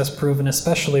prints has proven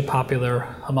especially popular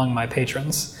among my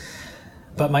patrons,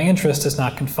 but my interest is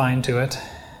not confined to it.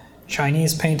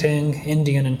 Chinese painting,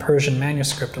 Indian and Persian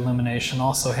manuscript illumination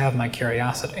also have my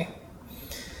curiosity.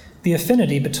 The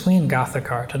affinity between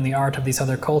Gothic art and the art of these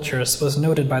other cultures was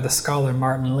noted by the scholar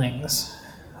Martin Lings,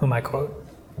 whom I quote.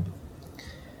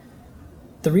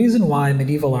 The reason why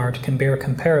medieval art can bear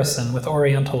comparison with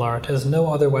Oriental art as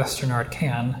no other Western art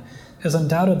can is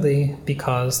undoubtedly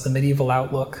because the medieval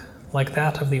outlook, like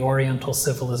that of the Oriental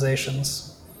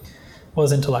civilizations,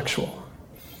 was intellectual.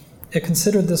 It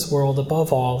considered this world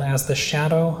above all as the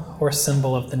shadow or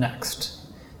symbol of the next,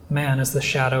 man as the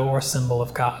shadow or symbol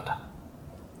of God.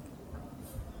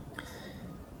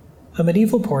 A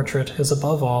medieval portrait is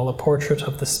above all a portrait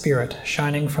of the spirit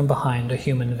shining from behind a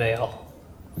human veil.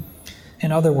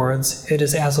 In other words, it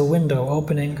is as a window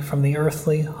opening from the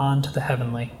earthly onto the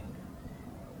heavenly.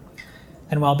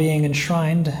 And while being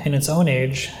enshrined in its own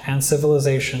age and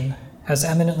civilization as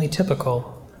eminently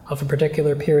typical of a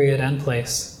particular period and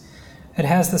place, it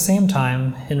has at the same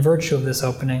time, in virtue of this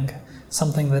opening,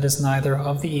 something that is neither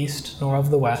of the East nor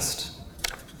of the West,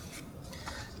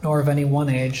 nor of any one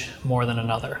age more than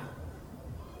another.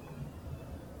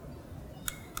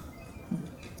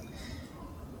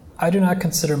 I do not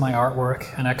consider my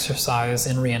artwork an exercise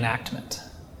in reenactment.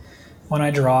 When I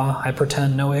draw, I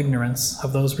pretend no ignorance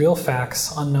of those real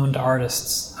facts unknown to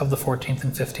artists of the 14th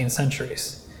and 15th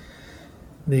centuries.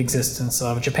 the existence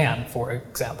of Japan, for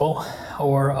example,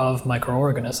 or of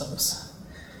microorganisms,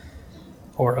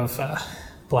 or of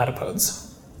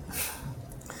platypodes.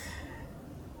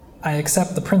 I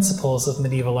accept the principles of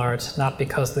medieval art not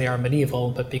because they are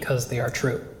medieval, but because they are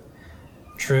true.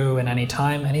 True in any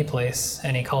time, any place,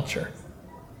 any culture.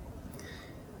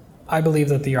 I believe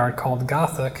that the art called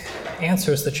Gothic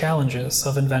answers the challenges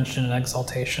of invention and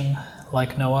exaltation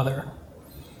like no other.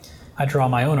 I draw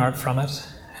my own art from it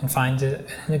and find it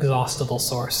an inexhaustible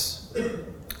source,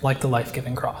 like the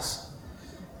life-giving cross.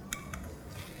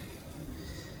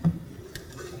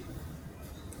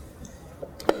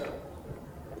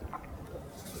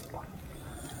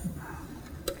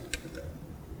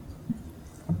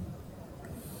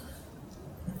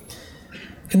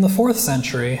 In the 4th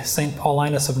century, St.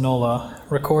 Paulinus of Nola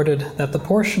recorded that the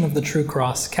portion of the true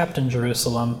cross kept in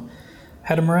Jerusalem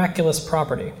had a miraculous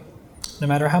property. No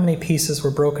matter how many pieces were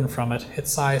broken from it,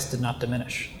 its size did not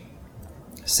diminish.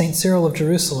 St. Cyril of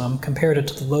Jerusalem compared it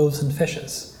to the loaves and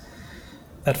fishes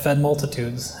that fed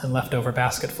multitudes in leftover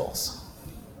basketfuls.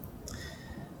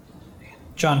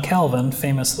 John Calvin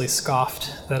famously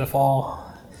scoffed that if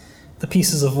all the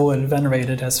pieces of wood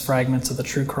venerated as fragments of the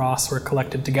true cross were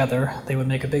collected together, they would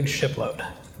make a big shipload.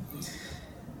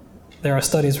 There are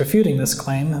studies refuting this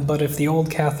claim, but if the old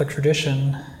Catholic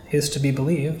tradition is to be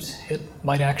believed, it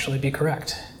might actually be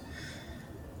correct.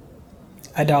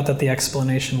 I doubt that the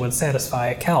explanation would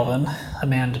satisfy Calvin, a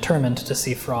man determined to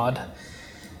see fraud,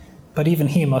 but even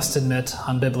he must admit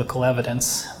on biblical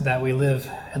evidence that we live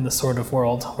in the sort of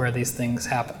world where these things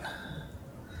happen.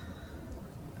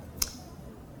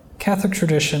 Catholic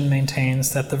tradition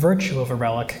maintains that the virtue of a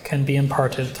relic can be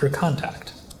imparted through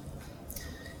contact.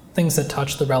 Things that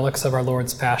touch the relics of our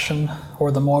Lord's Passion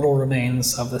or the mortal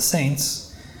remains of the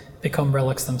saints become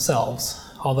relics themselves,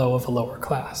 although of a lower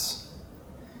class.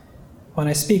 When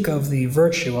I speak of the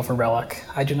virtue of a relic,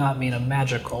 I do not mean a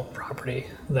magical property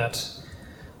that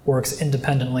works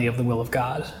independently of the will of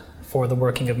God, for the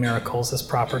working of miracles is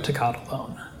proper to God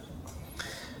alone,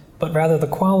 but rather the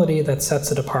quality that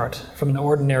sets it apart from an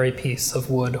ordinary piece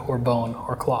of wood or bone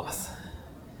or cloth.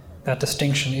 That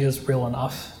distinction is real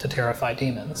enough to terrify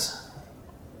demons.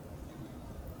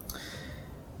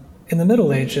 In the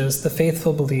Middle Ages, the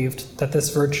faithful believed that this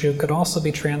virtue could also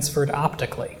be transferred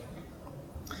optically.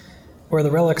 Where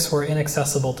the relics were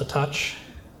inaccessible to touch,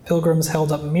 pilgrims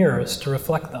held up mirrors to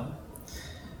reflect them.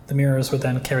 The mirrors were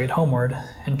then carried homeward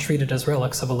and treated as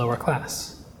relics of a lower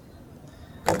class.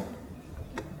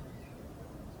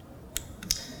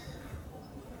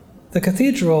 The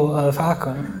Cathedral of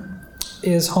Aachen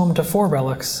is home to 4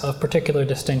 relics of particular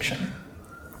distinction: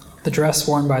 the dress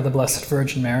worn by the Blessed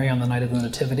Virgin Mary on the night of the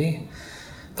Nativity,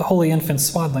 the Holy Infant's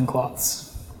swaddling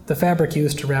cloths, the fabric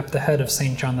used to wrap the head of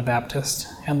St. John the Baptist,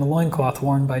 and the loincloth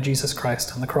worn by Jesus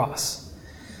Christ on the cross.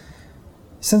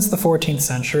 Since the 14th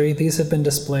century, these have been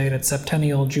displayed at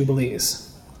septennial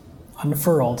jubilees,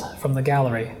 unfurled from the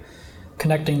gallery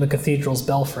connecting the cathedral's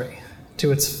belfry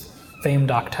to its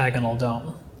famed octagonal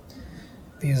dome.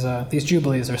 These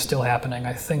jubilees are still happening.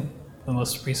 I think the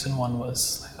most recent one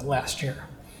was last year.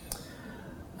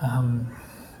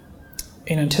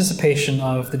 In anticipation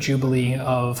of the Jubilee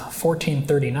of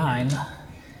 1439,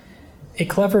 a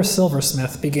clever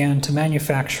silversmith began to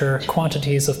manufacture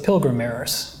quantities of pilgrim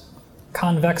mirrors,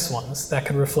 convex ones that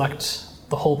could reflect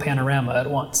the whole panorama at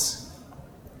once.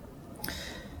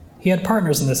 He had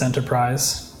partners in this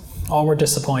enterprise. All were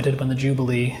disappointed when the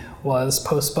Jubilee was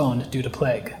postponed due to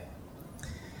plague.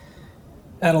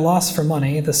 At a loss for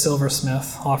money, the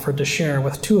silversmith offered to share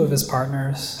with 2 of his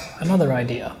partners another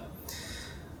idea,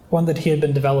 one that he had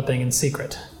been developing in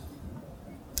secret.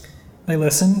 They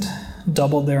listened,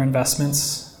 doubled their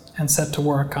investments, and set to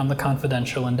work on the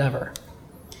confidential endeavor.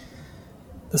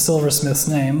 The silversmith's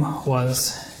name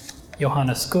was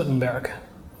Johannes Gutenberg.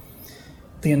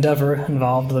 The endeavor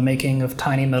involved the making of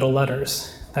tiny metal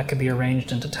letters that could be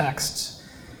arranged into text,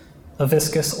 a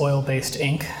viscous oil-based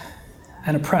ink,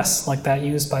 and a press like that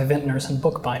used by vintners and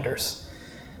bookbinders,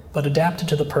 but adapted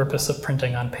to the purpose of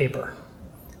printing on paper,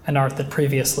 an art that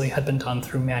previously had been done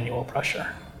through manual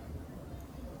pressure.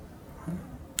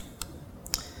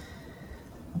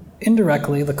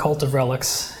 Indirectly, the cult of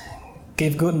relics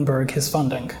gave Gutenberg his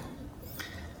funding.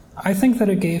 I think that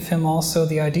it gave him also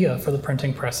the idea for the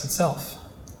printing press itself.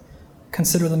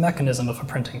 Consider the mechanism of a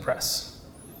printing press.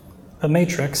 A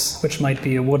matrix, which might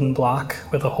be a wooden block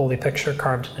with a holy picture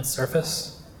carved in its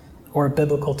surface, or a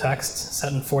biblical text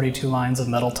set in 42 lines of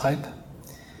metal type,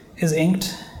 is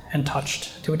inked and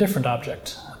touched to a different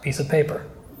object, a piece of paper.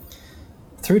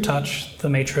 Through touch, the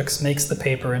matrix makes the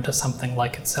paper into something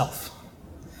like itself.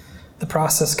 The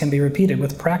process can be repeated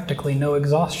with practically no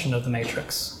exhaustion of the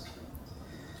matrix.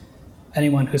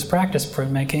 Anyone who's practiced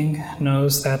printmaking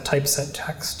knows that typeset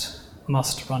text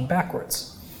must run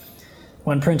backwards.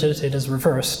 When printed, it is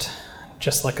reversed,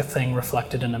 just like a thing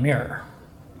reflected in a mirror.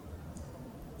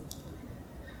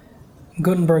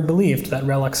 Gutenberg believed that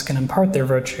relics can impart their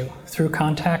virtue through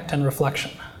contact and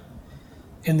reflection.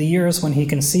 In the years when he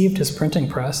conceived his printing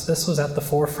press, this was at the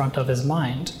forefront of his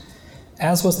mind,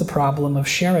 as was the problem of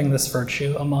sharing this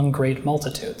virtue among great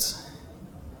multitudes.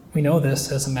 We know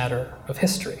this as a matter of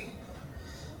history.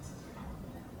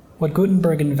 What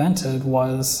Gutenberg invented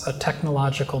was a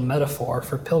technological metaphor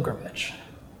for pilgrimage.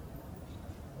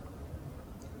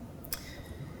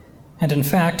 And in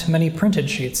fact, many printed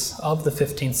sheets of the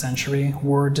 15th century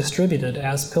were distributed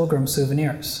as pilgrim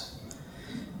souvenirs.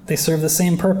 They serve the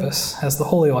same purpose as the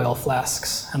holy oil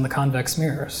flasks and the convex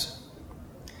mirrors.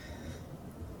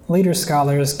 Later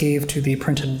scholars gave to the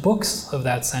printed books of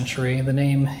that century the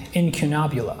name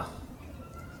incunabula.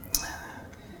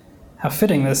 How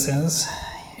fitting this is.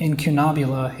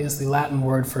 Incunabula is the Latin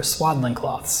word for swaddling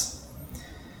cloths,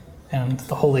 and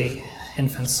the holy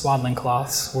infant swaddling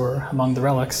cloths were among the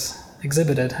relics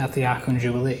exhibited at the Aachen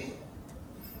Jubilee.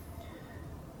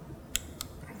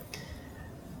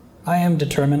 I am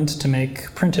determined to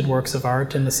make printed works of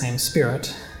art in the same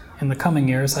spirit. In the coming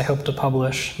years, I hope to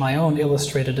publish my own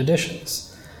illustrated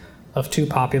editions of two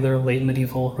popular late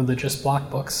medieval religious block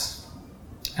books,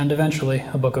 and eventually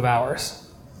a book of hours.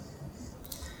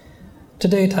 To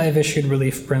date, I have issued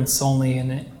relief prints only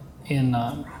in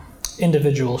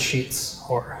individual sheets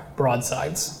or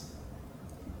broadsides.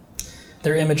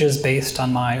 They're images based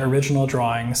on my original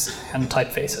drawings and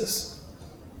typefaces.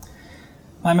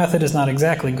 My method is not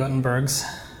exactly Gutenberg's.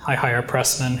 I hire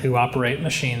pressmen who operate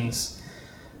machines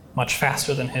much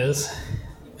faster than his,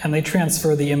 and they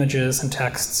transfer the images and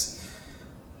texts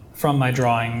from my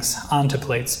drawings onto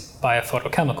plates by a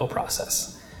photochemical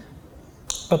process.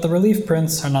 But the relief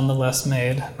prints are nonetheless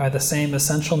made by the same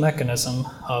essential mechanism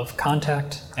of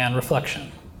contact and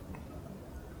reflection.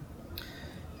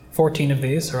 14 of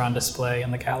these are on display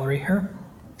in the gallery here.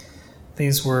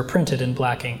 These were printed in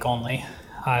black ink only.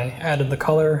 I added the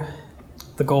color,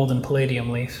 the gold and palladium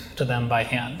leaf, to them by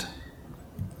hand.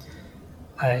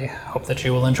 I hope that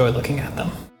you will enjoy looking at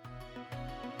them.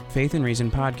 Faith and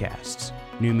Reason Podcasts.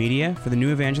 New media for the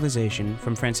new evangelization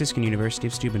from Franciscan University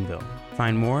of Steubenville.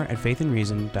 Find more at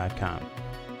faithandreason.com.